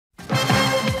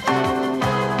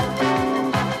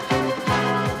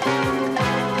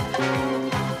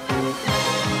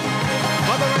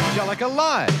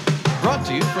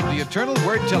Eternal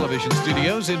Word Television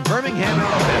Studios in Birmingham,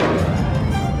 Alabama.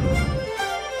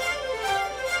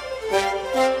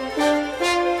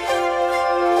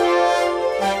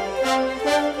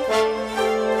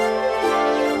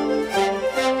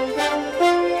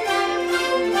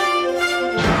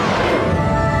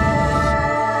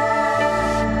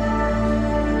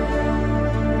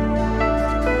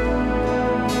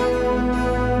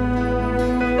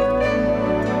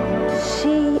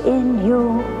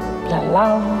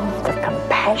 Love, the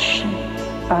compassion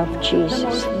of Jesus. The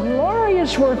most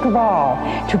glorious work of all,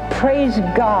 to praise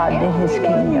God in His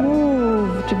kingdom.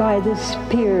 Moved by the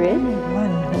Spirit.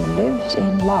 Anyone who lives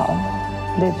in love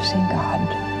lives in God,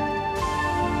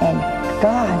 and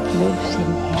God lives in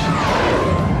him.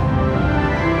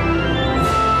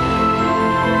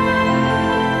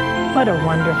 What a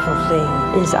wonderful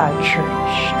thing is our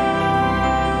church.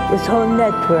 This whole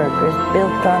network is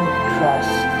built on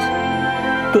trust.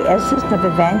 The essence of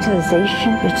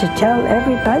evangelization is to tell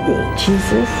everybody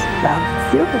Jesus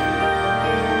loves you.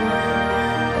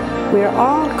 We're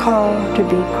all called to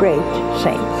be great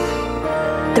saints.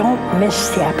 Don't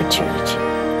miss the opportunity.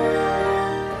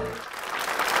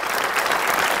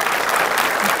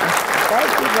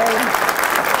 Thank you very much.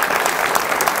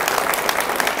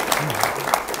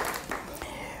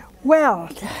 Well,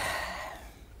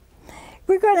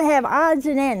 we're going to have odds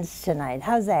and ends tonight.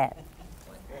 How's that?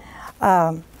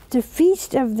 The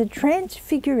Feast of the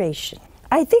Transfiguration.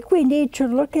 I think we need to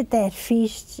look at that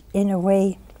feast in a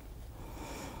way.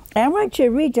 I want you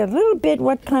to read a little bit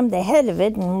what comes ahead of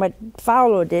it and what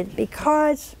followed it,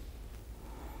 because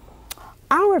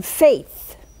our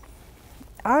faith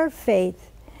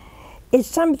is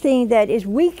something that is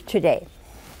weak today.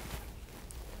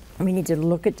 We need to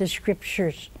look at the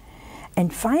scriptures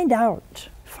and find out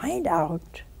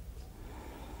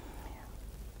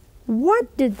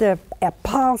what did the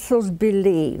apostles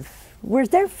believe? Was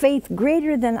their faith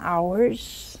greater than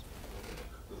ours?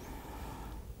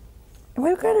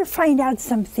 We're going to find out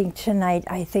something tonight,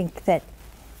 I think, that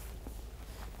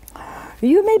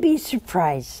you may be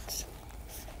surprised.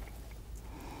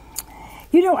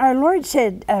 You know, our Lord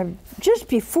said, just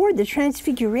before the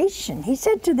Transfiguration, He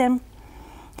said to them,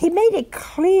 He made it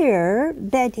clear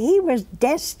that He was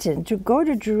destined to go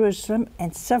to Jerusalem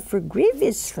and suffer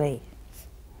grievously,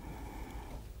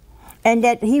 and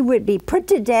that He would be put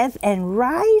to death and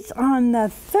rise on the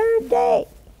third day.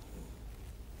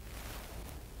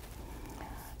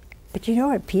 But you know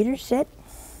what Peter said?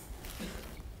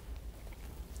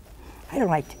 I don't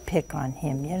like to pick on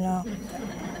him, you know.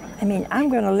 I mean, I'm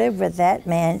going to live with that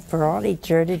man for all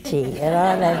eternity. You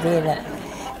know,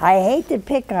 I hate to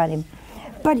pick on him,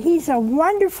 but he's a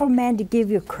wonderful man to give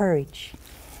you courage.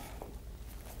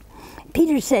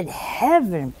 Peter said,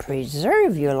 "Heaven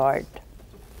preserve you, Lord.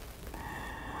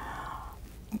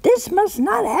 This must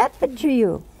not happen to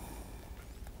you."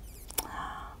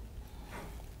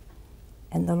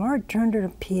 And the Lord turned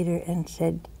to Peter and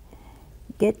said,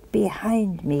 "Get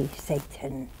behind me,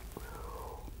 Satan.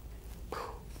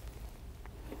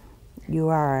 You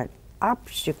are an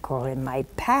obstacle in my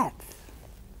path,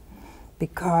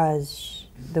 because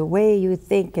the way you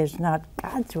think is not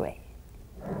God's way,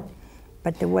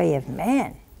 but the way of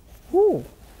man." Ooh.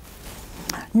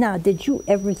 Now, did you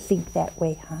ever think that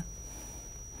way, huh?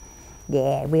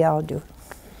 Yeah, we all do.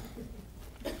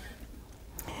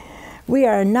 We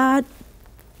are not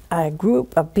a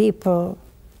group of people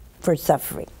for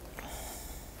suffering.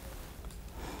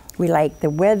 We like the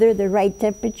weather, the right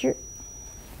temperature.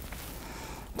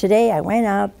 Today I went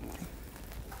out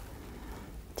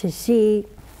to see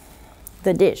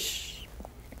the dish,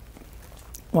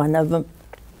 one of them,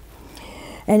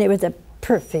 and it was a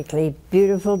perfectly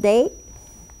beautiful day.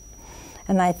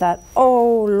 And I thought,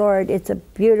 oh Lord, it's a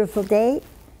beautiful day.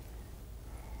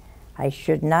 I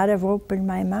should not have opened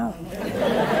my mouth.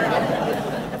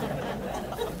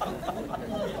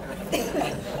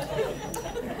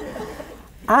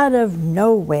 Out of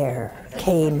nowhere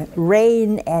came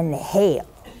rain and hail.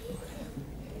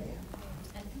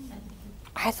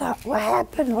 I thought, what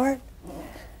happened, Lord?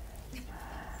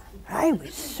 I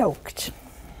was soaked.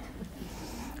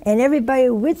 And everybody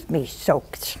with me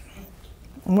soaked.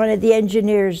 One of the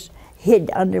engineers hid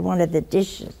under one of the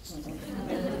dishes.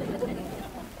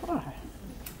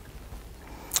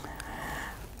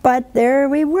 But there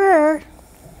we were.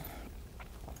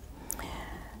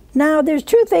 Now, there's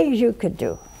two things you could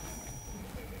do.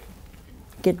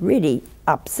 Get really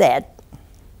upset,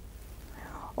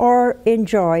 or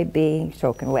enjoy being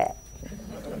soaking wet.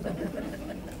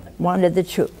 One of the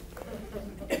two.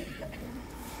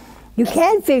 You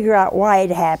can't figure out why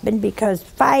it happened, because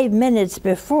 5 minutes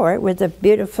before it was a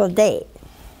beautiful day.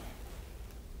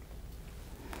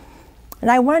 And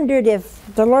I wondered if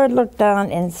the Lord looked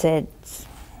down and said,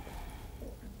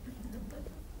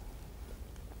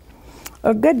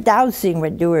 a good dousing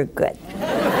would do her good.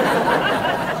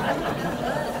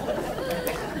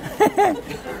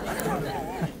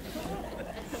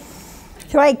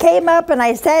 So I came up and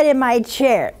I sat in my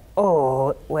chair. Oh,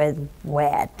 it was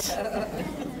wet.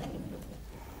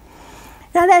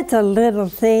 Now that's a little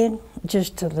thing,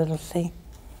 just a little thing.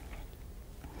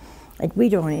 Like, we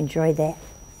don't enjoy that.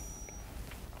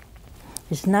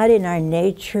 It's not in our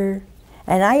nature.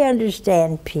 And I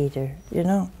understand Peter, you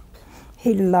know.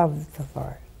 He loved the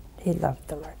Lord. He loved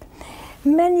the Lord.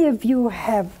 Many of you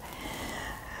have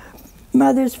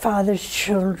mothers, fathers,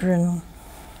 children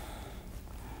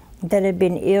that have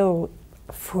been ill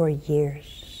for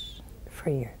years,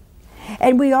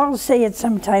 And we all say at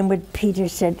some time what Peter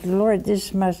said, Lord,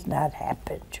 this must not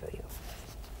happen to you.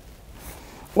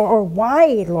 Or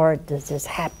why, Lord, does this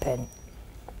happen?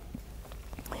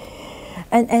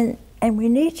 And we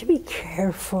need to be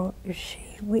careful, you see.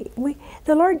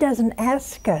 The Lord doesn't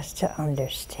ask us to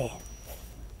understand.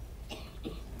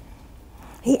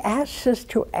 He asks us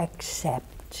to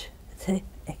accept.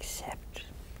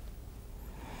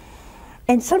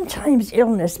 And sometimes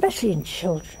illness, especially in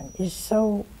children,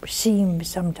 seems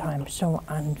sometimes so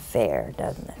unfair,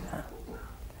 doesn't it? Huh?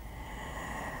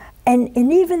 And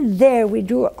even there, we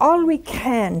do all we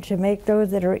can to make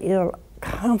those that are ill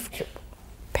comfortable,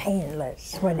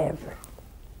 painless, whatever.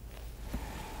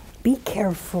 Be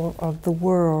careful of the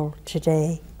world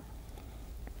today.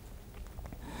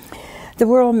 The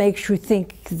world makes you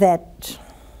think that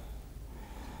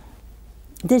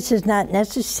this is not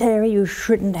necessary, you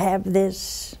shouldn't have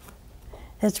this.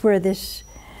 That's where this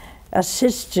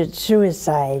assisted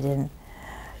suicide and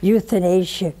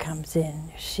euthanasia comes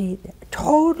in. You see,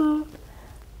 total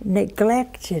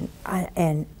neglect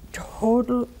and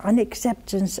total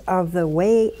unacceptance of the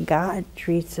way God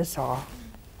treats us all.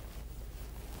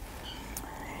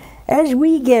 As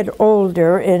we get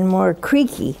older and more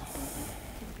creaky,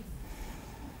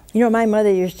 you know, my mother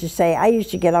used to say, I used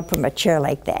to get up from a chair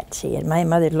like that, see, and my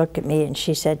mother looked at me and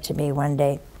she said to me one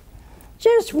day,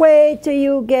 just wait till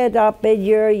you get up in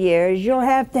your years. You'll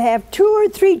have to have 2 or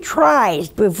 3 tries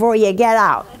before you get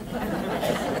out.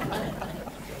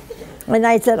 And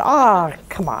I said, oh,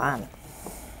 come on.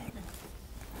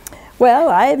 Well,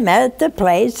 I'm at the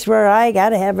place where I got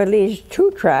to have at least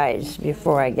 2 tries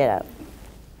before I get out.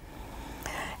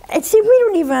 And see, we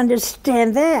don't even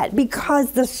understand that,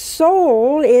 because the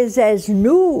soul is as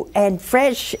new and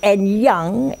fresh and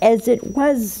young as it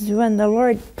was when the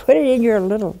Lord put it in your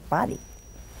little body.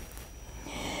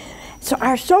 So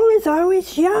our soul is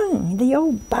always young. The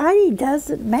old body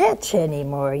doesn't match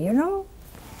anymore, you know.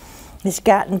 It's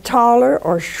gotten taller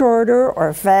or shorter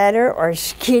or fatter or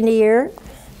skinnier.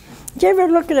 Did you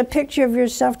ever look at a picture of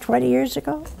yourself 20 years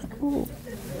ago? Ooh.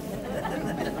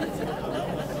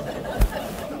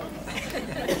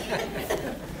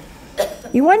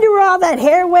 You wonder where all that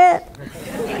hair went?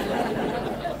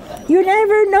 You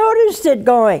never noticed it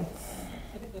going.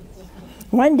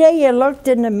 One day you looked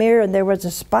in the mirror and there was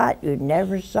a spot you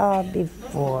never saw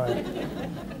before.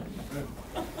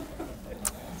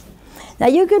 Now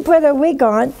you could put a wig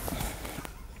on.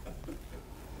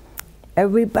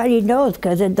 Everybody knows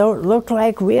because it don't look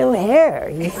like real hair,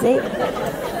 you see?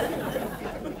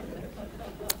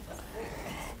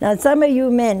 Now some of you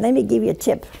men, let me give you a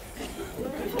tip.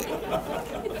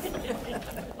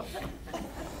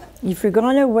 If you're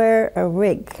going to wear a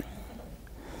wig,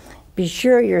 be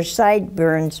sure your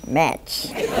sideburns match.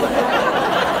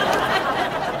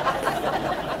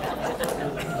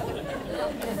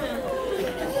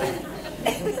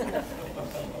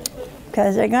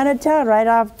 Because they're going to tell right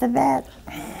off the bat.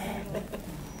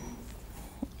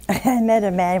 I met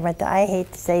a man, I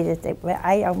hate to say this,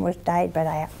 I almost died, but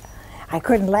I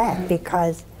couldn't laugh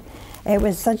because it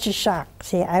was such a shock.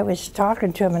 See, I was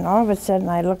talking to him, and all of a sudden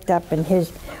I looked up, and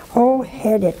his whole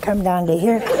head had come down to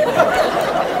here.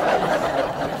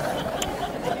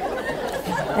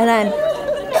 And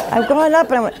I'm going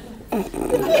up, and I went.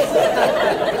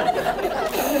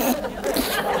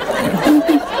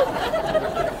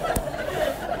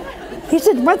 He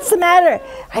said, "What's the matter?"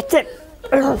 I said,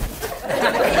 "Ugh."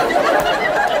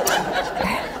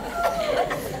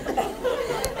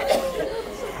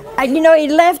 And you know, he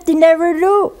left, he never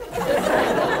knew.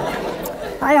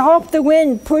 I hope the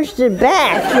wind pushed it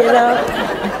back, you know.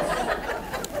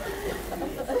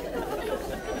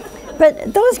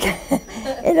 But those,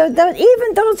 you know,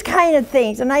 even those kind of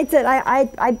things. And I said,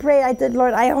 I prayed, I said,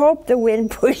 Lord, I hope the wind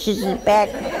pushes it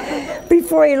back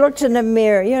before he looks in the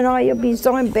mirror. You know, you'll be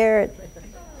so embarrassed.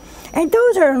 And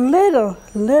those are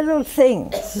little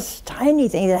things. tiny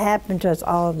things that happen to us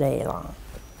all day long.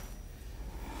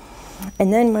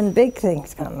 And then when big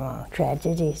things come along,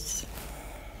 tragedies.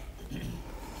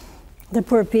 The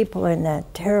poor people in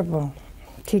that terrible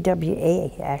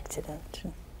TWA accident.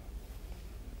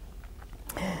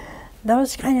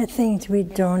 Those kind of things we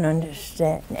don't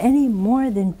understand any more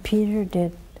than Peter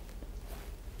did.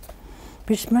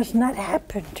 This must not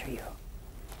happen to you.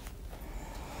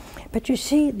 But you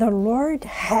see, the Lord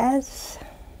has...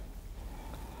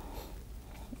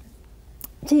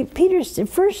 See, Peter's, the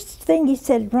first thing he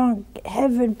said wrong,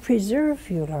 heaven preserve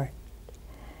you, Lord.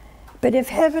 But if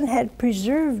heaven had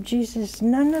preserved Jesus,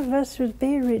 none of us would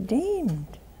be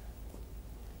redeemed.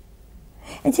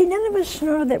 And see, none of us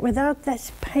know that without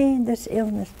this pain, this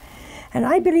illness, and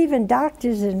I believe in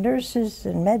doctors and nurses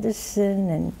and medicine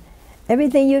and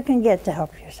everything you can get to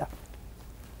help yourself.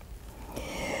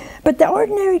 But the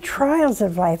ordinary trials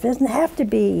of life doesn't have to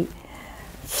be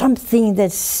something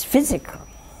that's physical.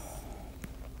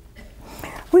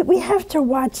 We have to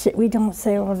watch it. We don't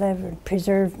say, oh, Lord,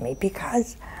 preserve me,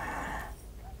 because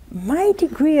my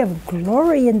degree of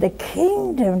glory in the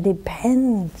kingdom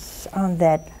depends on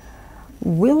that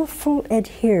willful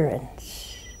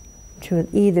adherence to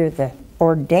either the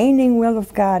ordaining will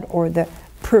of God or the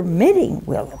permitting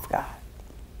will of God.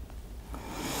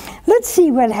 Let's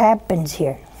see what happens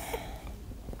here.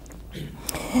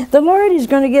 The Lord is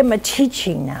going to give him a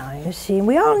teaching now, you see.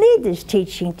 We all need this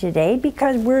teaching today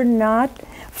because we're not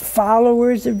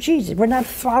followers of Jesus. We're not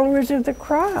followers of the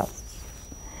cross.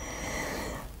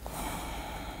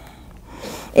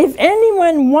 If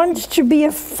anyone wants to be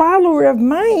a follower of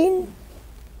mine,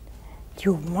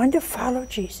 you want to follow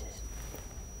Jesus,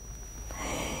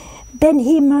 then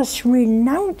he must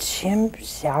renounce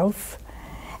himself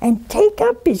and take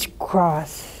up his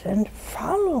cross and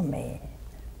follow me.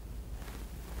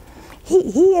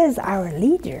 He is our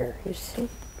leader, you see.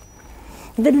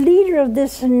 The leader of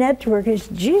this network is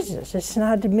Jesus. It's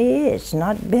not me, it's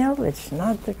not Bill, it's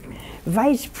not the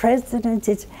vice president,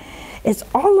 it's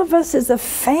all of us as a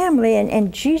family,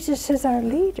 and Jesus is our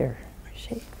leader,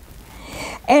 you see.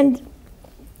 And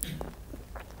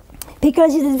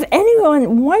because if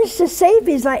anyone wants to save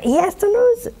his life, he has to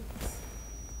lose it.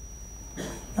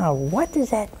 Now, what does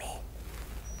that mean?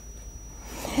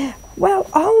 Well,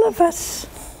 all of us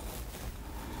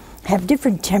have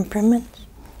different temperaments,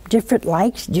 different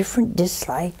likes, different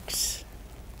dislikes.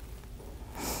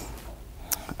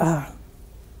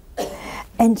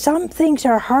 And some things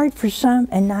are hard for some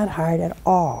and not hard at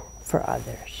all for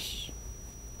others.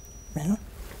 You know?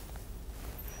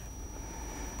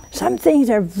 Some things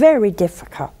are very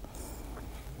difficult.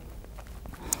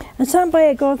 And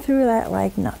somebody go through that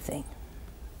like nothing.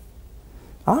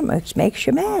 Almost makes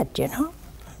you mad, you know?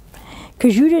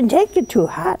 Because you didn't take it too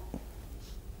hot.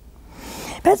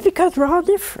 That's because we're all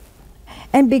different.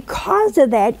 And because of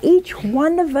that, each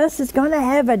one of us is going to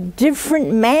have a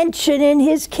different mansion in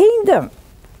his kingdom.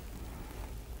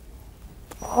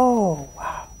 Oh,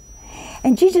 wow.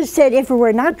 And Jesus said, if it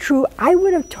were not true, I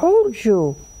would have told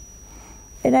you.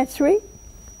 Isn't that sweet?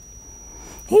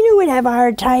 He knew we'd have a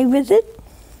hard time with it.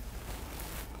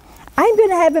 I'm going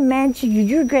to have a mansion,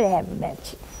 you're going to have a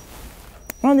mansion.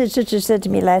 One of the sisters said to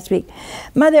me last week,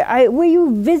 Mother, will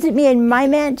you visit me in my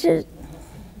mansion?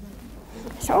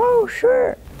 I said, oh,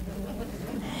 sure.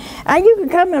 And you can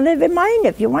come and live in mine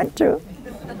if you want to.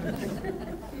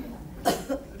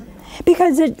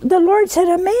 Because the Lord said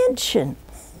a mansion.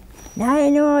 Now I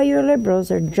know all you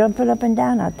liberals are jumping up and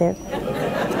down out there.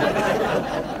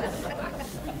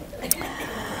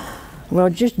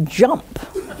 Well, just jump.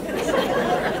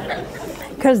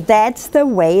 Because that's the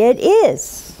way it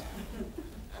is.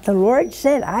 The Lord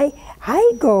said,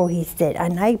 I go, he said,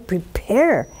 and I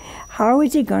prepare. How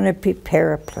is he going to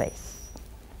prepare a place?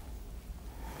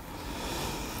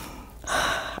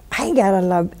 I got to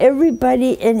love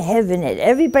everybody in heaven, and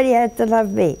everybody has to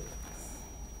love me.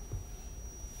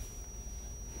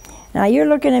 Now you're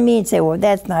looking at me and say, well,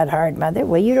 that's not hard, Mother.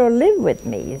 Well, you don't live with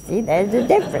me, you see, there's a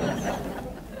difference.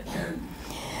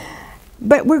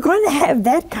 But we're going to have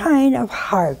that kind of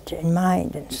heart and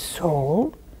mind and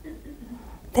soul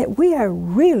that we are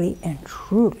really and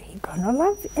truly going to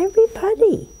love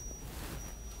everybody.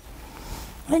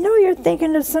 I know you're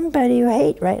thinking of somebody you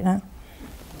hate right now.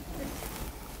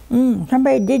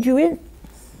 Somebody did you in.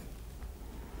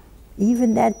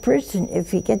 Even that person,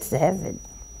 if he gets to heaven,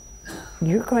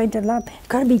 you're going to love. It's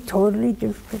going to be totally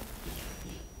different.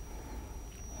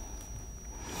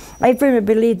 I firmly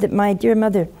believe that my dear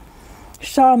mother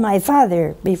saw my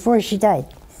father before she died.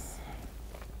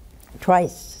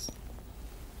 Twice.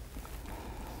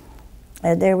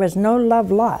 And there was no love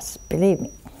lost, believe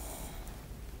me.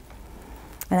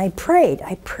 And I prayed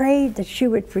that she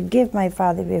would forgive my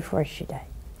father before she died.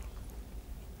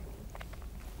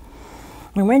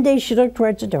 And one day she looked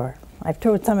towards the door. I've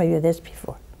told some of you this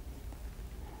before.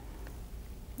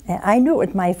 And I knew it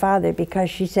was my father because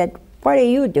she said, "What are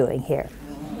you doing here?"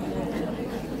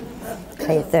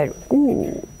 I said,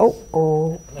 "Ooh,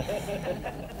 oh."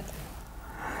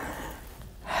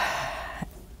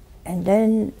 And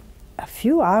then a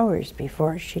few hours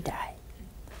before she died,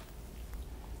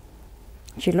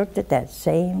 she looked at that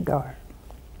same door.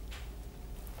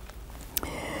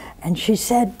 And she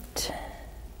said,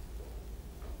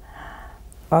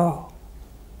 "Oh,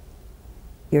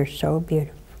 you're so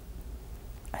beautiful."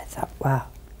 I thought, wow.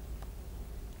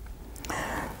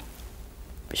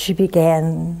 She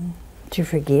began to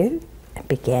forgive and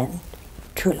began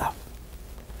to love.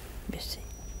 You see.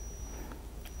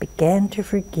 Began to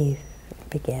forgive and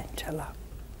began to love.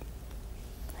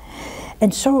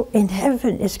 And so in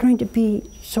heaven it's going to be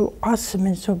so awesome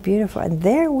and so beautiful. And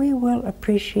there we will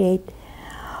appreciate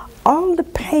all the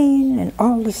pain and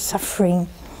all the suffering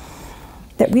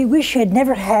that we wish had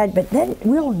never had, but then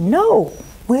we'll know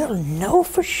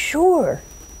for sure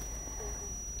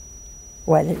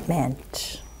what it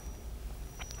meant.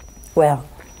 Well,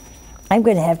 I'm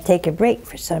going to have to take a break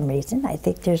for some reason. I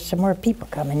think there's some more people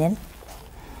coming in.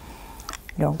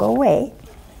 Don't go away.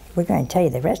 We're going to tell you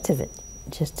the rest of it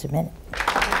in just a minute.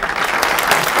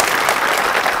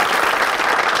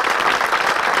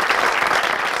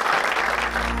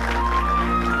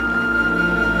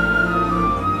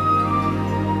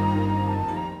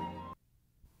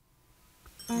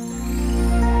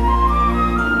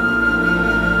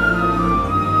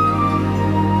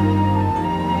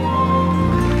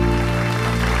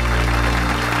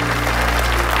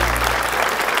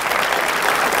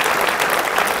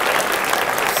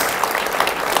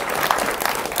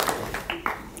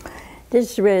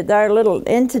 Our little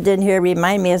incident here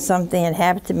reminded me of something that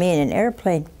happened to me in an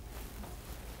airplane.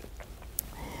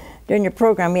 During the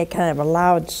program, we had kind of a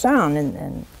loud sound,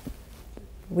 and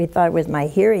we thought it was my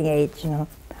hearing aids, you know.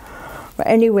 But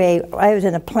anyway, I was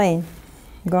in a plane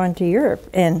going to Europe,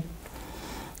 and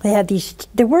they had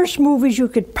the worst movies you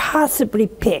could possibly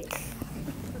pick.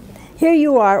 Here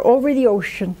you are over the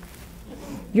ocean.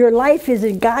 Your life is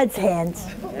in God's hands.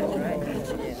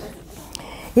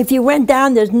 If you went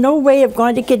down, there's no way of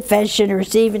going to confession or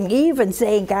even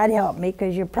saying, "God help me,"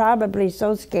 because you're probably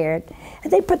so scared.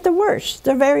 And they put the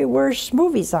very worst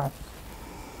movies on.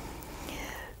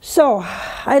 So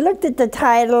I looked at the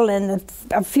title and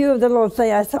a few of the little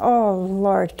things. I thought, "Oh,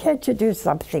 Lord, can't you do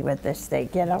something with this thing,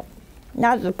 you know?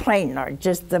 Not the plane, Lord,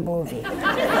 just the movie."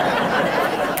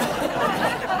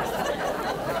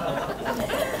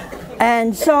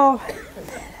 And so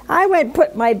I went and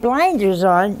put my blinders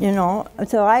on, you know,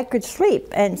 so I could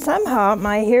sleep. And somehow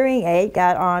my hearing aid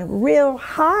got on real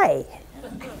high.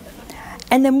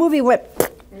 And the movie went.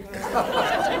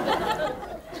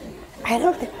 I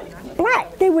looked at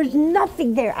black. There was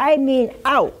nothing there. I mean,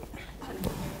 out.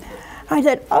 I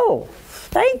said, "Oh,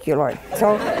 thank you, Lord."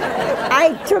 So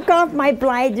I took off my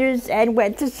blinders and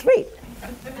went to sleep.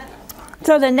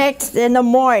 So in the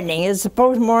morning,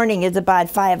 suppose morning is about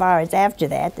 5 hours after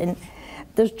that, and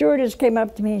the stewardess came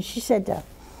up to me and she said,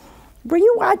 "Were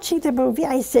you watching the movie?"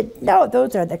 I said, "No,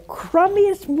 those are the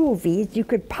crummiest movies you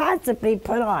could possibly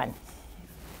put on."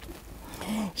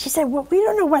 She said, "Well, we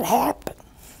don't know what happened."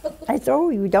 I said, "Oh,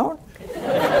 you don't?"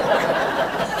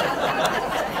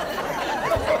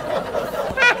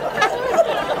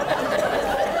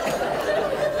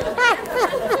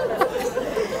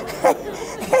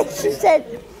 And she said,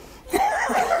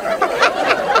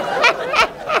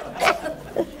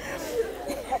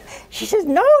 she says,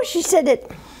 "No," she said, it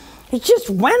just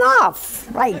went off,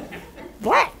 like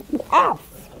black off.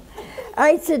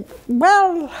 I said,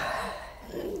 "Well,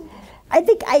 I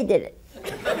think I did it."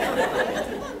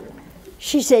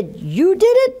 She said, "You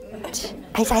did it?"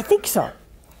 I said, "I think so."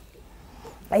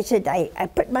 I said, I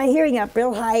put my hearing up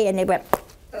real high and they went.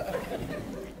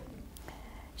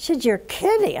 She said, "You're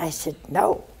kidding." I said,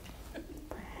 "No."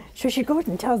 So she goes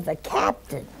and tells the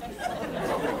captain.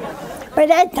 By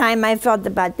that time, I felt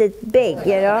about this big,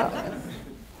 you know.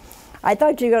 I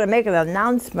thought you were going to make an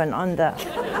announcement on the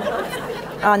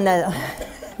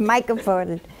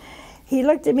microphone. He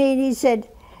looked at me and he said,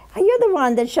 "Are you the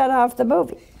one that shut off the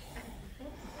movie?"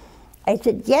 I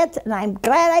said, "Yes, and I'm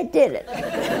glad I did it."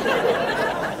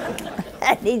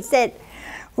 And he said,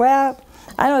 "Well,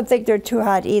 I don't think they're too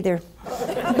hot either."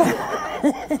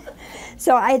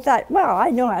 So I thought, well,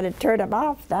 I know how to turn them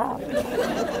off now.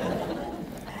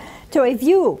 So if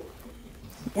you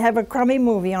have a crummy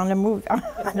movie on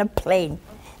a plane,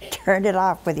 turn it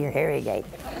off with your hearing aid.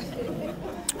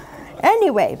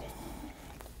 Anyway,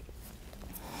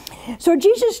 so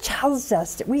Jesus tells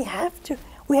us that we have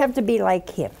to be like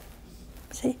him.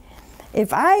 See,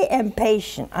 if I am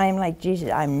patient, I'm like Jesus.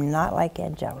 I'm not like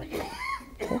Angelica.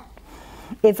 See?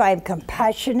 If I'm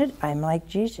compassionate, I'm like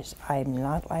Jesus. I'm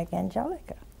not like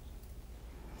Angelica.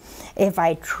 If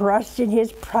I trust in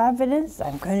his providence,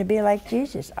 I'm going to be like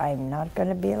Jesus. I'm not going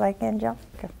to be like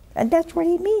Angelica. And that's what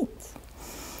he means.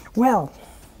 Well,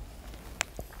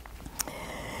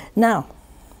 now,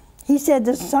 he said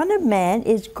the Son of Man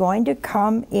is going to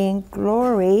come in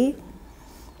glory,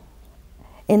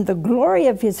 in the glory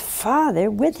of his Father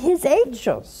with his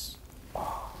angels.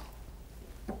 Oh,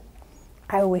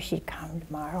 I wish he'd come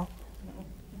tomorrow.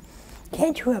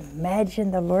 Can't you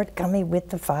imagine the Lord coming with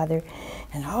the Father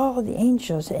and all the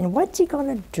angels? And what's he going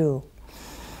to do?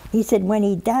 He said when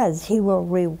he does, he will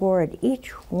reward each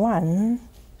one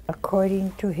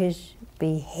according to his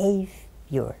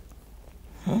behavior.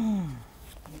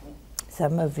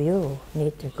 Some of you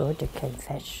need to go to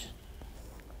confession.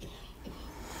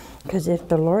 Because if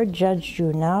the Lord judged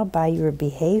you now by your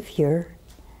behavior,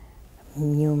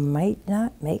 you might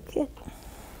not make it.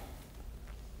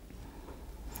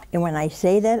 And when I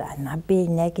say that, I'm not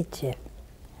being negative.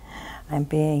 I'm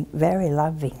being very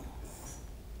loving.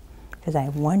 Because I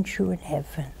want you in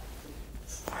heaven.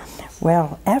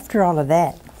 Well, after all of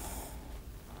that,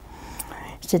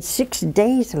 it said 6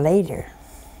 days later,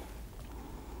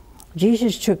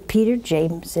 Jesus took Peter,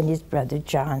 James, and his brother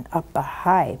John up a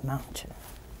high mountain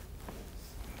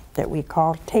that we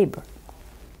call Tabor.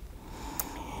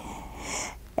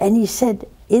 And he said,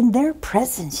 in their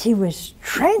presence, he was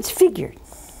transfigured.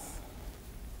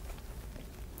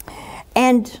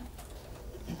 And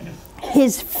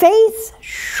his face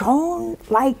shone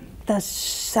like the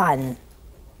sun.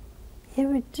 You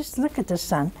would just look at the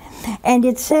sun. And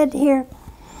it said here,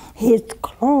 his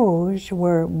clothes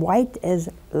were white as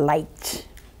light.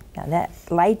 Now that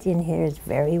light in here is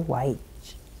very white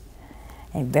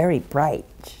and very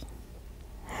bright.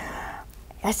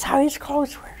 That's how his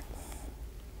clothes were.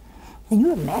 Can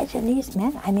you imagine these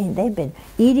men? I mean, they've been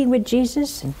eating with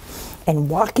Jesus and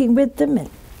walking with them and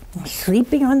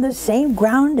sleeping on the same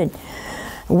ground and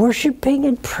worshiping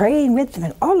and praying with them.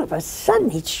 And all of a sudden,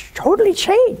 he's totally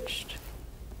changed.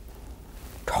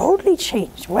 Totally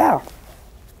changed. Well,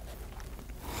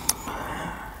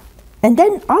 and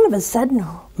then all of a sudden,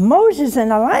 Moses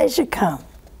and Elijah come.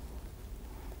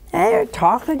 And they're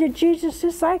talking to Jesus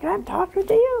just like I'm talking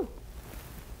to you.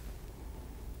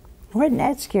 Wouldn't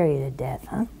that scare you to death,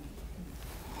 huh?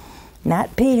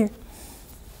 Not Peter.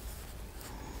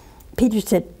 Peter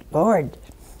said, Lord,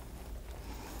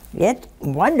 it's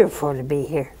wonderful to be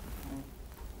here.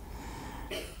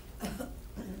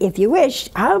 If you wish,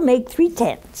 I'll make 3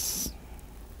 tents.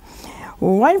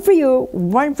 One for you,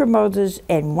 one for Moses,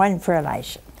 and one for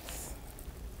Elijah.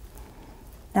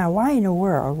 Now, why in the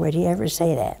world would he ever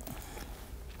say that?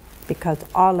 Because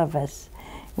all of us,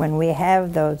 when we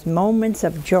have those moments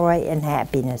of joy and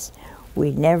happiness, we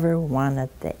never want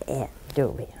it to end, do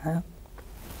we, huh?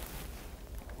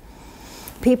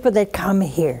 People that come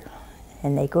here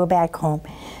and they go back home,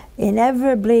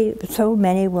 inevitably so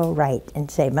many will write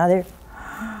and say, Mother,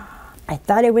 I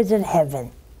thought it was in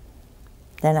heaven.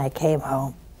 Then I came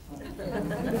home.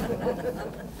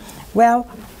 Well,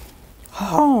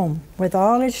 home, with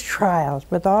all its trials,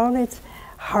 with all its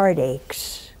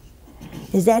heartaches,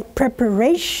 is that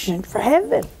preparation for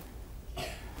heaven.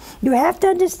 You have to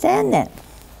understand that.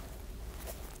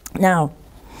 Now,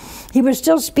 he was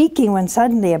still speaking when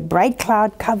suddenly a bright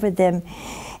cloud covered them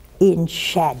in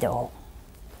shadow.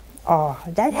 Oh,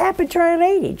 that happened to Our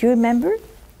Lady. Do you remember?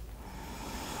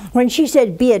 When she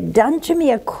said, be it done to me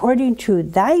according to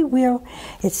thy will,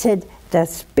 it said the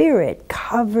Spirit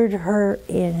covered her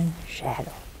in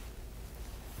shadow.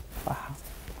 Wow.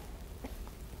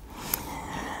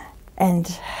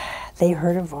 And they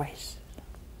heard a voice.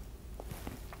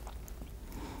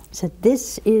 It said,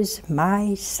 this is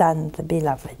my Son, the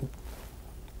beloved.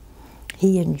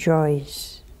 He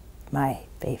enjoys my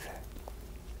favor.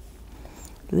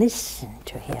 Listen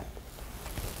to him.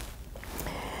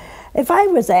 If I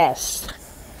was asked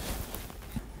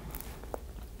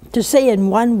to say in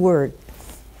one word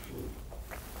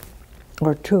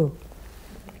or two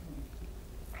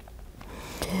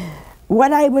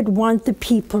what I would want the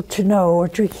people to know or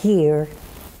to hear,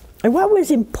 and what was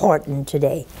important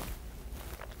today,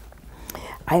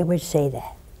 I would say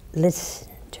that. Listen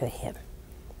to him.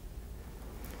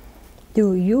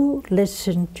 Do you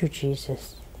listen to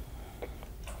Jesus?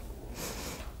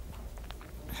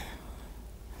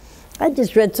 I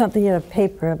just read something in a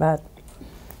paper about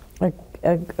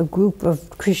a group of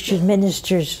Christian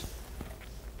ministers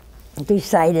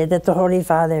decided that the Holy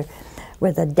Father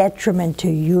was a detriment to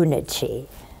unity.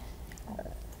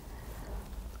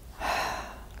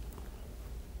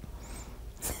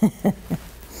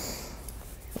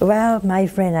 Well, my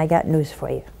friend, I got news for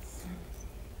you.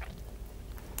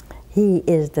 He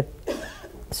is the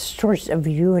source of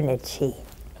unity.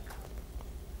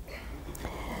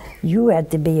 You have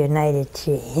to be united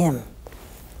to Him,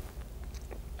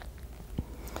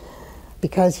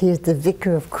 because He is the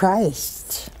vicar of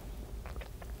Christ.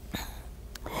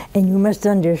 And you must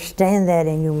understand that,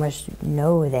 and you must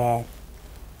know that.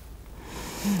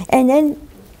 And then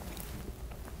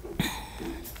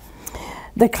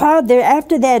the crowd there,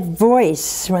 after that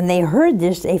voice, when they heard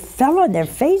this, they fell on their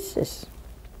faces,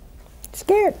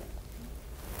 scared,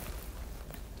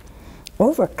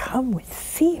 overcome with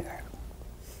fear.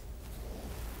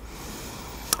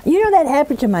 You know, that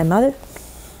happened to my mother.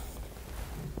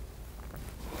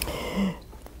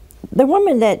 The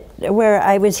woman where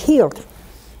I was healed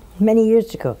many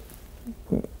years ago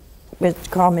was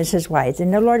called Mrs. White,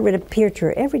 and the Lord would appear to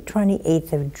her every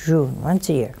 28th of June, once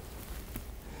a year.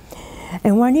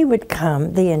 And when He would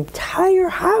come, the entire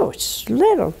house,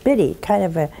 little bitty, kind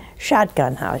of a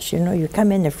shotgun house, you know, you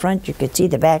come in the front, you could see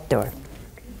the back door.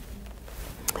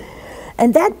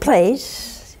 And that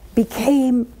place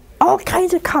became all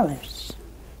kinds of colors.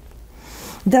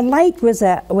 The light was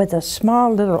with a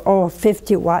small little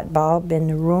 50-watt bulb in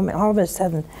the room, and all of a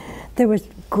sudden there was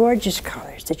gorgeous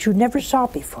colors that you never saw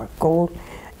before, gold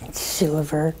and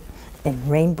silver and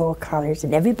rainbow colors,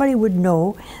 and everybody would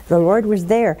know the Lord was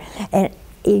there. And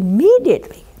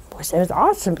immediately, it was an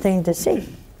awesome thing to see.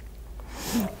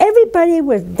 Everybody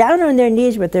was down on their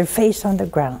knees with their face on the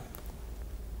ground.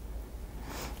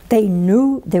 They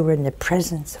knew they were in the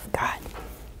presence of God.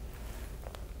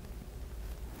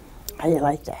 How do you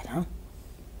like that, huh?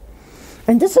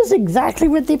 And this is exactly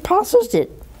what the apostles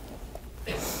did.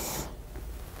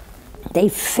 They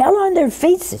fell on their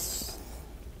faces,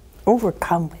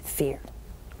 overcome with fear.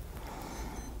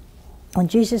 When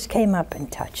Jesus came up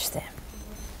and touched them,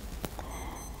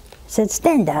 said,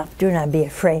 "Stand up, do not be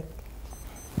afraid."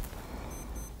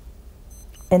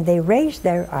 And they raised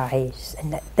their eyes,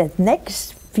 and the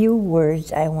next few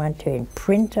words I want to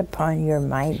imprint upon your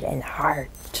mind and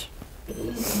heart.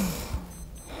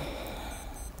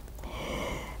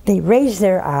 They raised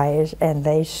their eyes and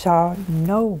they saw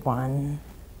no one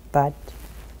but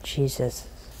Jesus.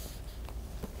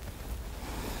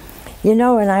 You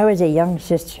know, when I was a young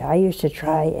sister, I used to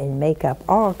try and make up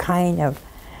all kind of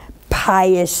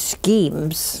pious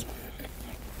schemes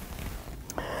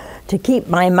to keep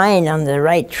my mind on the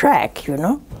right track, you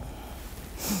know.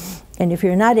 And if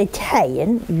you're not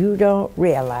Italian, you don't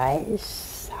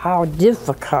realize how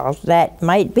difficult that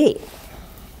might be,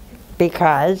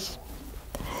 because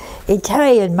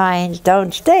Italian minds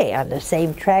don't stay on the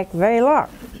same track very long.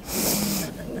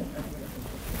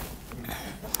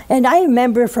 And I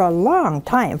remember for a long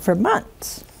time, for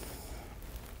months,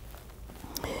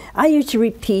 I used to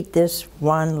repeat this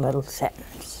one little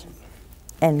sentence.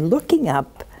 And looking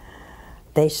up,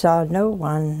 they saw no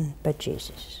one but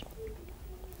Jesus.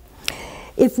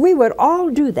 If we would all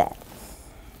do that,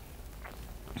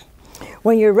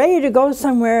 when you're ready to go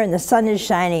somewhere and the sun is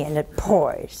shining and it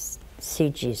pours, see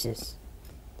Jesus.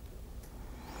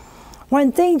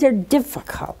 When things are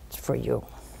difficult for you,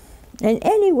 in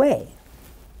any way,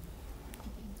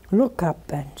 look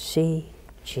up and see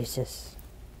Jesus.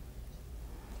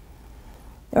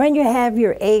 When you have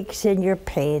your aches and your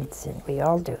pains, and we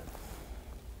all do,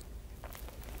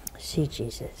 see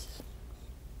Jesus.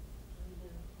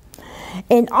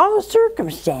 In all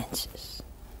circumstances,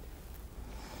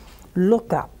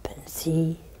 look up and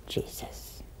see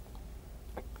Jesus.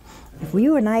 If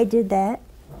you and I did that,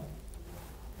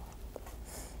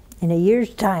 in a year's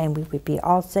time we would be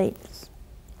all saints.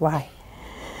 Why?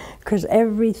 Because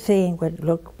everything would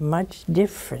look much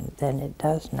different than it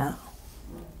does now.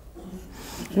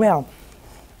 Well,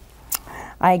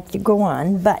 I could go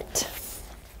on, but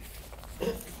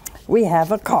we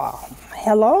have a call.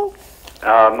 Hello?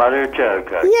 Mother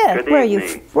Angelica. Yes, Good where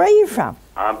evening. are you from?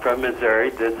 I'm from Missouri.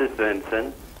 This is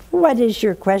Vincent. What is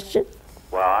your question?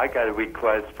 Well, I got a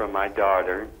request from my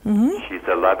daughter. Mm-hmm. She's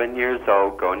 11 years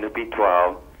old, going to be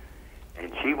 12,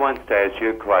 and she wants to ask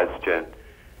you a question.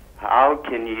 How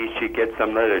can she get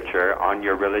some literature on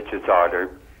your religious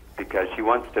order, because she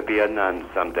wants to be a nun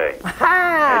someday?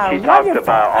 Ah, and she wonderful. talks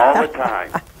about all the time.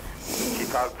 She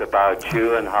talks about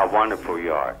you and how wonderful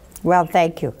you are. Well,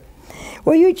 thank you.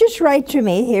 Well, you just write to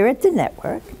me here at the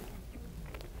network.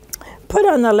 Put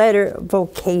on the letter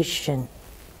vocation,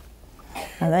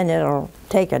 and then it'll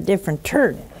take a different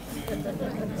turn.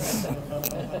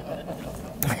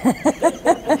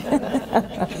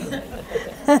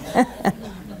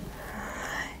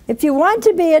 If you want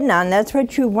to be a nun, that's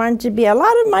what you want to be. A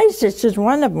lot of my sisters,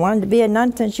 one of them wanted to be a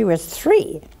nun since she was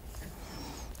 3.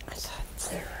 I thought,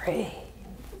 3?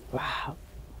 Wow.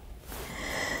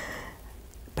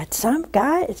 But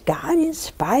God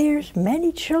inspires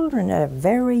many children at a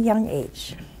very young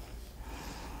age.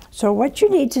 So what you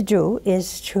need to do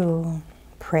is to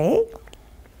pray,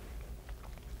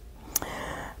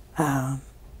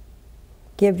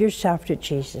 give yourself to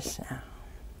Jesus now.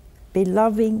 Be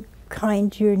loving,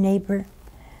 kind to your neighbor,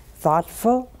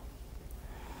 thoughtful.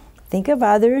 Think of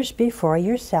others before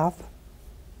yourself,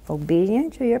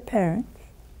 obedient to your parents.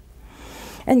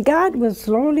 And God will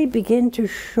slowly begin to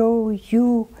show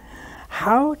you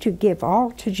how to give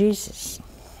all to Jesus.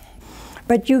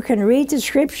 But you can read the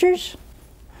scriptures,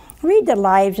 read the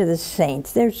lives of the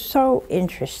saints. They're so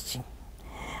interesting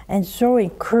and so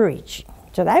encouraging.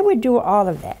 So I would do all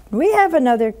of that. We have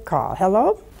another call.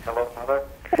 Hello? Hello, Mother.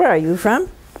 Where are you from?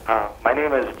 My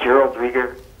name is Gerald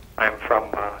Rieger. I'm from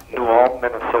New Ulm,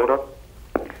 Minnesota.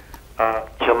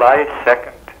 July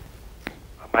 2nd,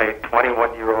 my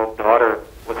 21-year-old daughter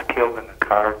was killed in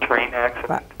a train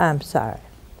accident. I'm sorry.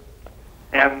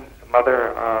 And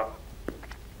Mother,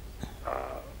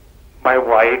 my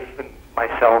wife and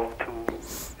myself too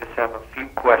just have a few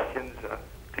questions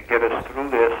to get us through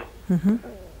this. Mm-hmm.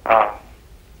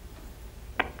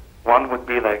 One would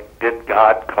be like, did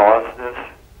God cause this?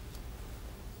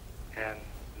 And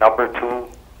number 2,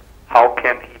 how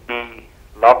can he be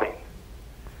loving?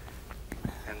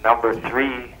 And number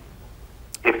 3,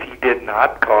 if he did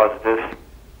not cause this,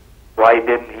 why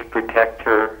didn't he protect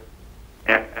her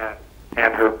and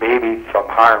her baby from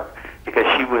harm? Because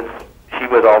she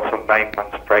was also 9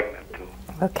 months pregnant too.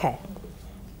 Okay.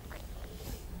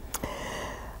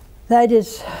 That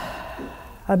is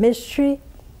a mystery.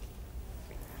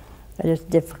 That is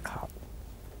difficult.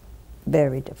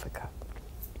 Very difficult.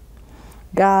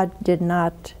 God did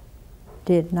not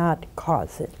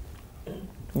cause it.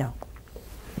 No.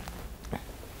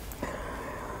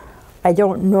 I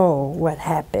don't know what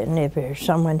happened, if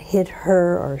someone hit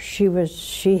her or she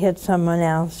hit someone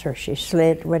else or she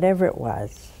slid, whatever it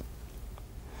was.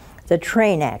 The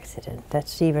train accident,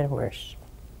 that's even worse.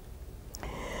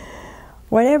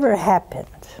 Whatever happened,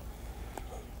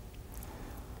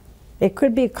 it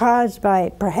could be caused by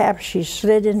perhaps she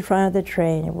slid in front of the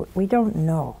train. We don't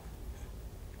know.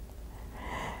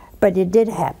 But it did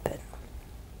happen.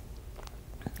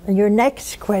 And your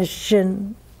next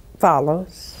question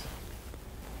follows.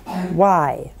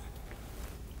 Why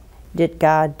did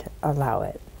God allow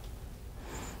it?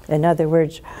 In other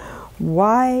words,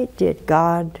 why did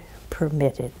God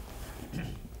permit it?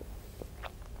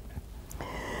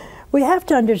 We have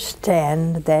to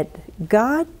understand that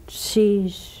God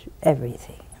sees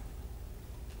everything.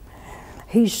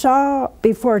 He saw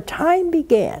before time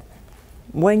began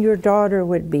when your daughter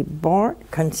would be born,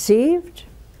 conceived,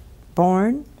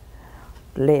 born,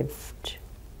 lived.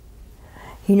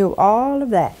 He knew all of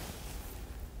that.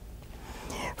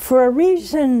 For a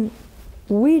reason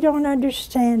we don't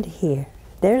understand here.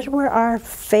 There's where our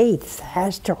faith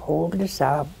has to hold us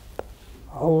up.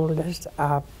 Hold us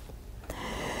up.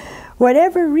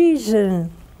 Whatever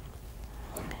reason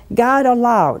God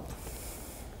allowed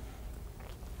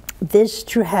this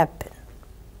to happen,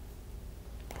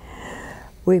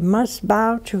 we must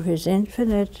bow to his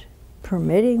infinite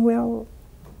permitting will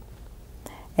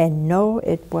and know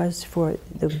it was for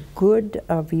the good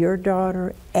of your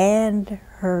daughter and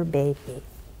her baby.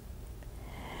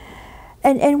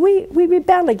 And we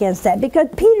rebel against that because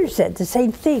Peter said the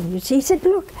same thing. You see, he said,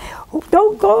 look,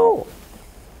 don't go.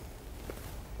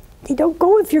 You don't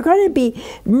go if you're going to be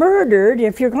murdered,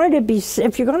 if you're going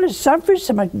to suffer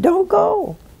so much, don't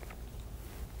go.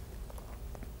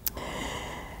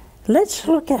 Let's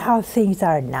look at how things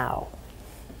are now.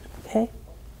 Okay?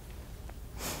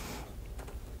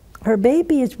 Her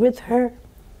baby is with her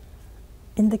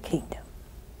in the kingdom.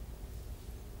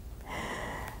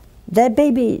 That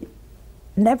baby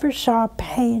never saw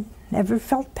pain, never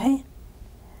felt pain,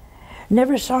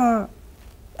 never saw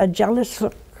a jealous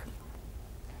look,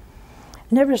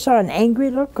 never saw an angry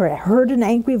look or heard an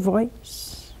angry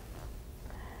voice.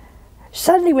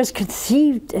 Suddenly was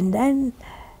conceived and then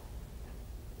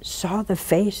saw the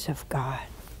face of God.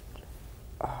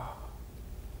 Oh.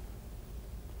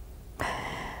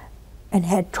 And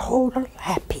had total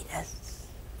happiness.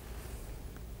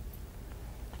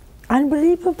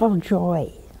 Unbelievable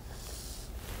joy.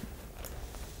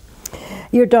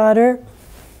 Your daughter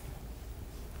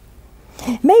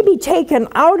may be taken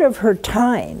out of her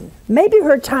time. Maybe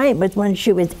her time was when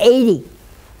she was 80.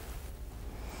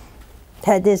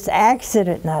 had this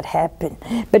accident not happened.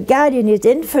 But God, in His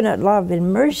infinite love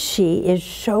and mercy, is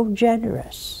so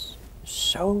generous,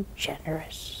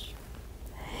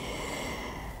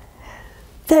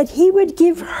 that He would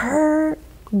give her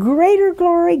greater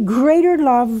glory, greater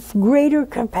love, greater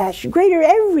compassion, greater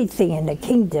everything in the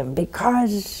kingdom,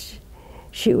 because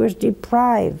she was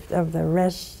deprived of the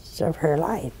rest of her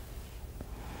life.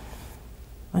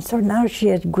 And so now she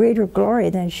has greater glory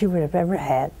than she would have ever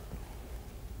had.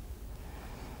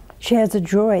 She has a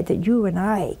joy that you and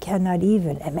I cannot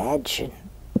even imagine.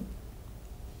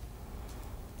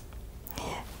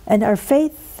 And our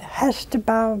faith has to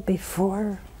bow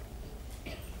before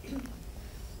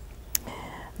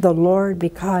the Lord,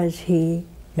 because He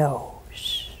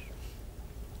knows.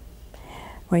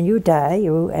 When you die,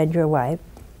 you and your wife,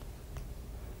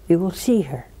 you will see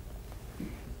her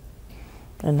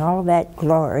in all that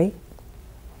glory.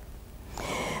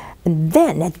 And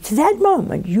then, at that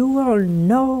moment, you will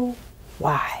know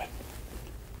why.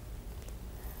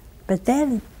 But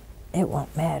then, it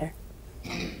won't matter.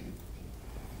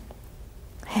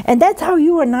 And that's how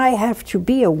you and I have to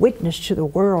be a witness to the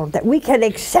world, that we can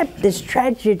accept this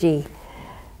tragedy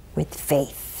with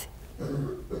faith.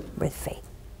 With faith.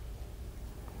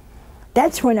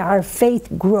 That's when our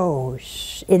faith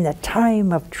grows, in the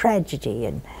time of tragedy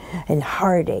and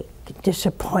heartache,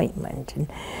 disappointment,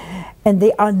 and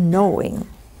the unknowing.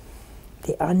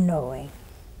 The unknowing.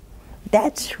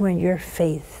 That's when your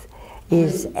faith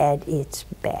is at its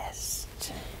best.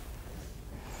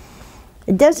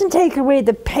 It doesn't take away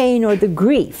the pain or the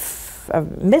grief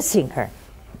of missing her,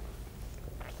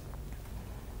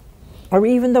 or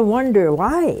even the wonder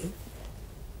why.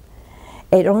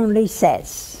 It only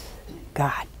says,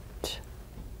 God,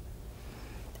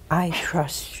 I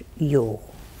trust you.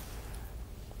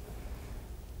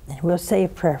 And we'll say a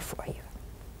prayer for you.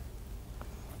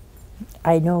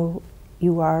 I know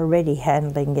you are already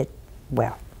handling it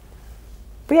well.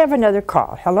 We have another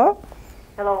call. Hello?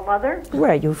 Hello, Mother.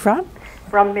 Where are you from?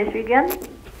 From Michigan.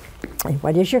 And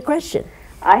what is your question?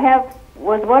 I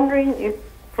was wondering if,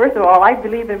 first of all, I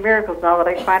believe in miracles now that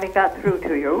I finally got through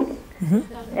to you.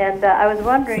 Mm-hmm. And I was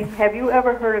wondering, have you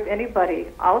ever heard of anybody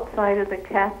outside of the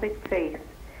Catholic faith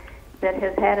that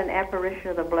has had an apparition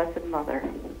of the Blessed Mother?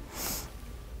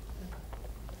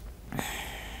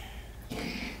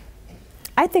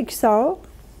 I think so.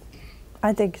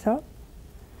 I think so.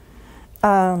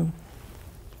 I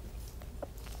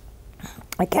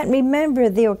can't remember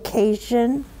the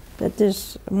occasion that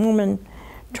this woman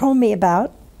told me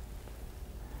about.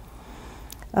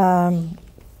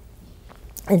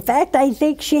 In fact, I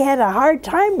think she had a hard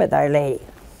time with Our Lady.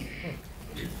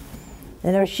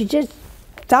 You know, she just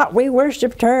thought we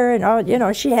worshipped her, and all. You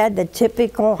know, she had the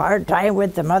typical hard time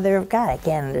with the Mother of God. I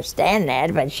can't understand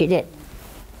that, but she did.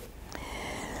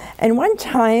 And one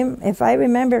time, if I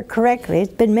remember correctly,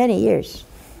 it's been many years,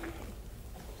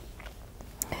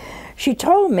 she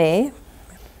told me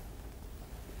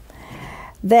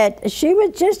that she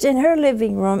was just in her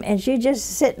living room and she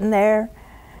just sitting there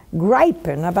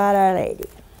griping about Our Lady.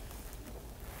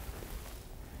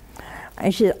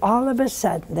 And she said, all of a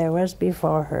sudden, there was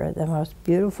before her the most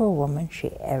beautiful woman she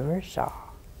ever saw.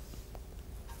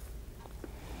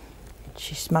 And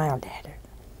she smiled at her.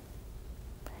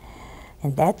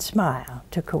 And that smile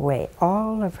took away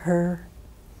all of her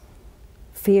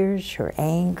fears, her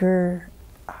anger,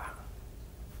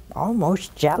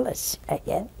 almost jealous, I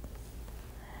guess.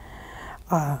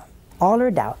 All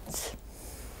her doubts.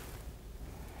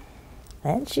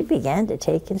 And she began to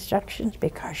take instructions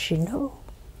because she knew.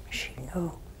 She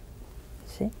knew.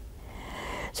 See?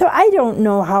 So I don't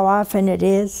know how often it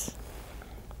is,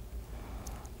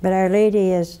 but Our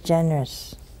Lady is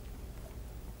generous.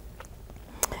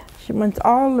 She wants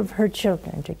all of her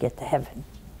children to get to heaven.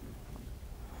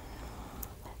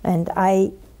 And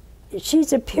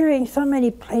she's appearing so many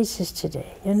places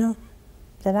today, you know,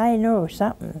 that I know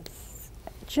something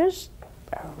just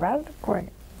around the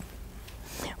corner.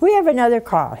 We have another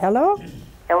call. Hello?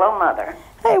 Hello, Mother.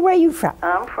 Hey, where are you from?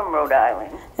 I'm from Rhode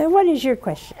Island. And what is your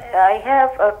question? I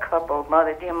have a couple,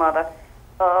 Mother, dear Mother.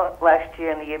 Last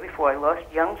year and the year before, I lost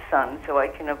young son, so I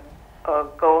can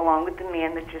go along with the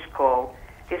man that just called.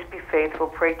 Just be faithful,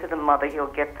 pray to the Mother, he'll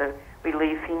get the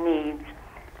relief he needs.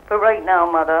 But right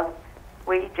now, Mother,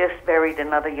 we just buried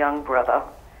another young brother,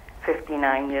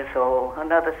 59 years old,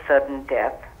 another sudden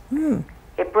death.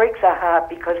 It breaks our heart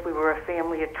because we were a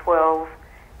family of 12,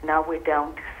 now we're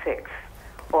down to 6,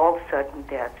 all sudden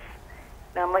deaths.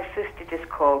 Now my sister just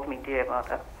called me, dear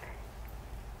Mother.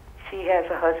 She has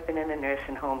a husband in a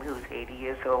nursing home who's 80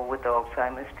 years old with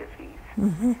Alzheimer's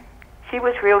disease. She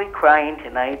was really crying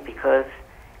tonight because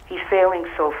he's failing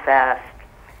so fast.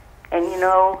 And you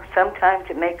know, sometimes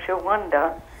it makes her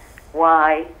wonder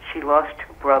why she lost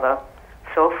her brother,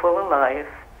 so full of life,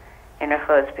 and her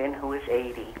husband, who is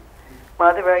 80.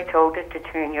 Mother, I told her to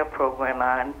turn your program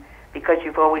on because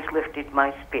you've always lifted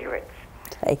my spirits.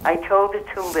 I told her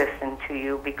to listen to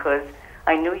you because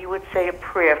I knew you would say a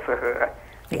prayer for her,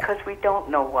 because we don't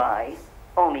know why.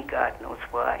 Only God knows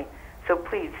why. So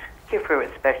please give her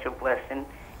a special blessing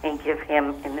and give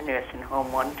him in the nursing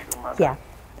home one too, Mother. Yeah.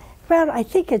 Well, I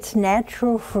think it's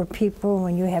natural for people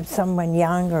when you have someone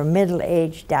young or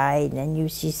middle-aged died and you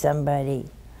see somebody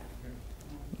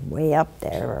way up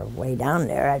there or way down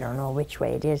there, I don't know which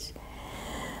way it is,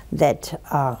 that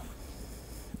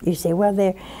you say, well,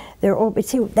 they're open.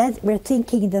 See, we're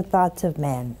thinking the thoughts of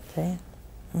man. See?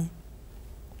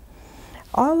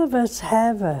 All of us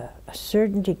have a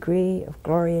certain degree of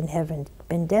glory in heaven,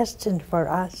 been destined for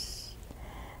us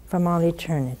from all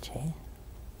eternity.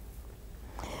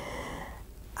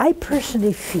 I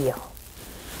personally feel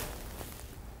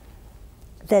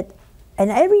that,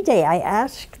 and every day I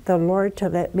ask the Lord to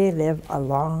let me live a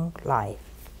long life.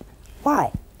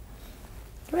 Why?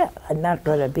 Well, I'm not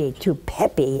going to be too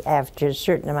peppy after a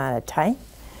certain amount of time.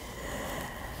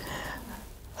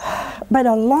 But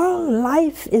a long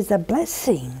life is a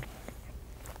blessing,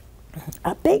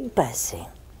 a big blessing.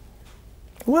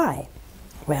 Why?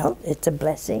 Well, it's a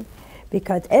blessing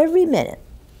because every minute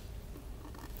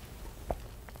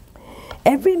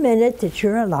that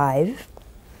you're alive,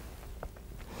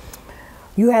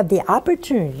 you have the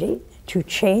opportunity to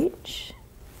change,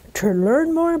 to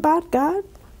learn more about God,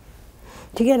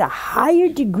 to get a higher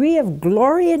degree of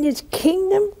glory in His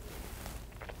kingdom,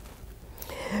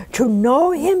 to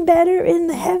know Him better in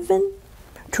heaven,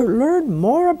 to learn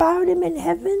more about Him in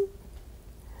heaven,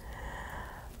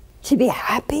 to be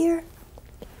happier,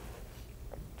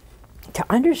 to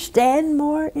understand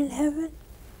more in heaven.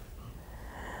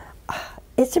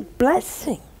 It's a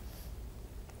blessing,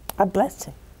 a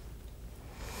blessing.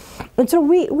 And so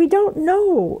we don't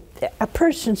know a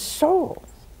person's soul.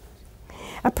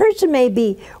 A person may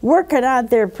be working out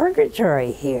their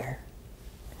purgatory here.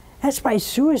 That's why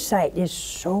suicide is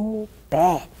so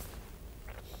bad.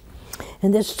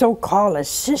 And this so-called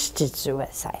assisted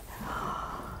suicide.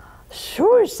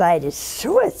 Suicide is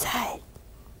suicide.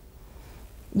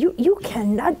 You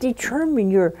cannot determine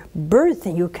your birth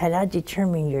and you cannot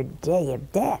determine your day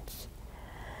of death.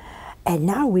 And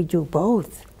now we do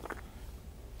both.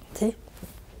 See?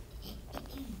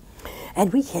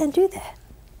 And we can't do that.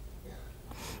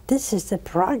 This is the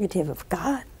prerogative of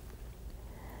God.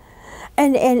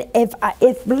 And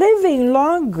if living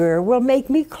longer will make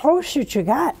me closer to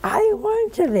God, I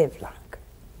want to live longer.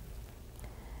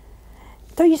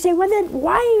 So you say, well then,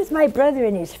 why is my brother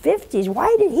in his 50s?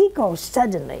 Why did he go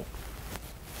suddenly?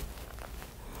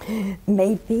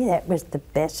 Maybe that was the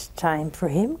best time for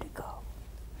him to go.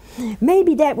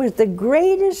 Maybe that was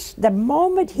the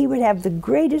moment he would have the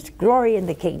greatest glory in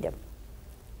the kingdom.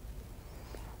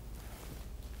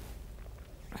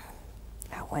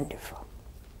 How wonderful.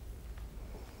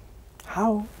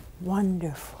 How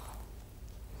wonderful.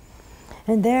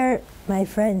 And there, my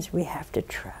friends, we have to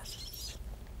trust.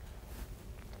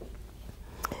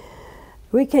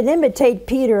 We can imitate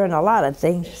Peter in a lot of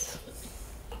things.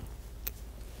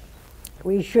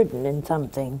 We shouldn't in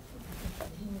something.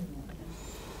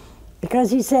 Because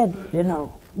he said, you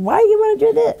know, why do you want to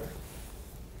do this?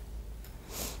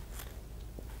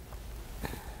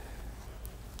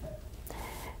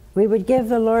 We would give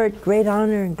the Lord great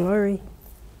honor and glory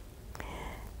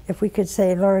if we could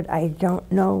say, Lord, I don't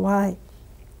know why.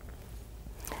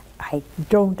 I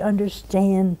don't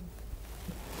understand,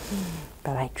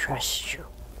 but I trust you.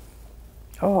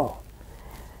 Oh,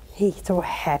 he's so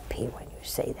happy when you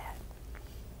say that.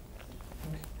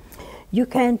 You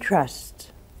can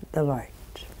trust the Lord.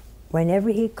 Whenever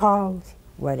He calls,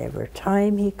 whatever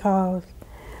time He calls,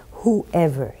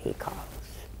 whoever He calls,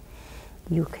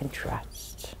 you can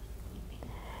trust.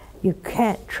 You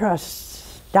can't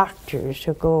trust doctors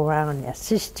who go around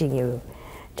assisting you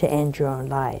to end your own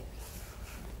life.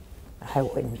 I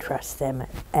wouldn't trust them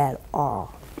at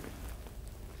all.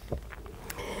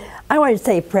 I want to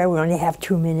say a prayer. We only have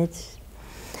 2 minutes.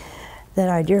 That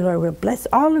our dear Lord will bless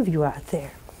all of you out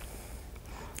there.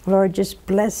 Lord, just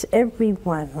bless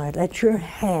everyone, Lord. Let your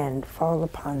hand fall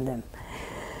upon them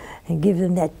and give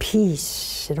them that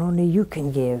peace that only you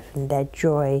can give and that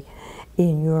joy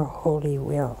in your holy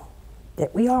will.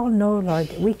 That we all know, Lord,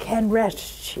 that we can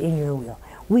rest in your will.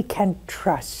 We can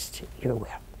trust your will.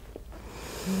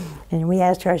 And we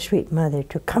asked our sweet mother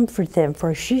to comfort them,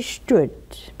 for she stood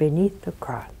beneath the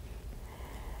cross.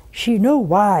 She knew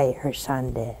why her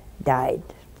son died.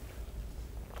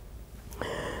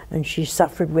 and she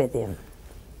suffered with him.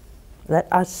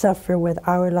 Let us suffer with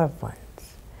our loved ones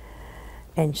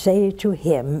and say to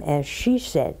him, as she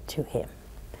said to him,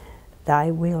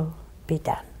 thy will be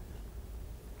done.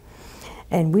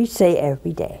 And we say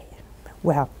every day,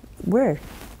 well, we're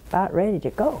about ready to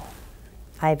go.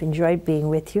 I've enjoyed being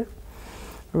with you.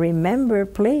 Remember,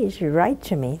 please write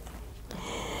to me.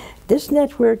 This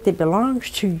network that belongs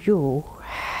to you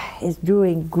is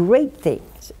doing great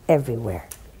things everywhere.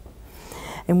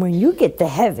 And when you get to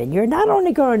heaven, you're not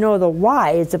only going to know the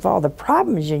whys of all the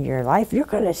problems in your life, you're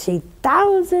going to see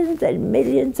thousands and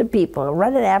millions of people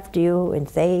running after you and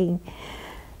saying,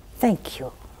 thank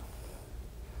you.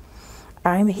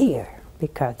 I'm here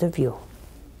because of you.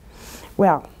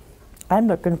 Well, I'm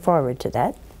looking forward to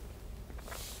that,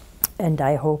 and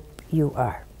I hope you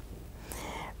are.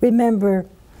 Remember,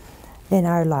 in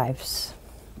our lives,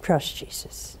 trust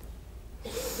Jesus.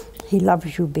 He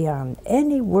loves you beyond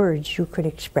any words you could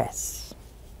express.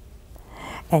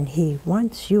 And he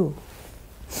wants you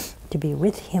to be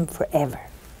with him forever.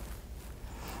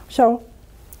 So,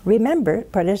 remember,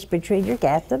 put us between your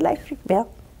gas and electric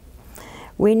bill.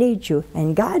 We need you,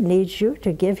 and God needs you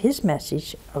to give his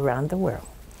message around the world.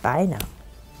 Bye now.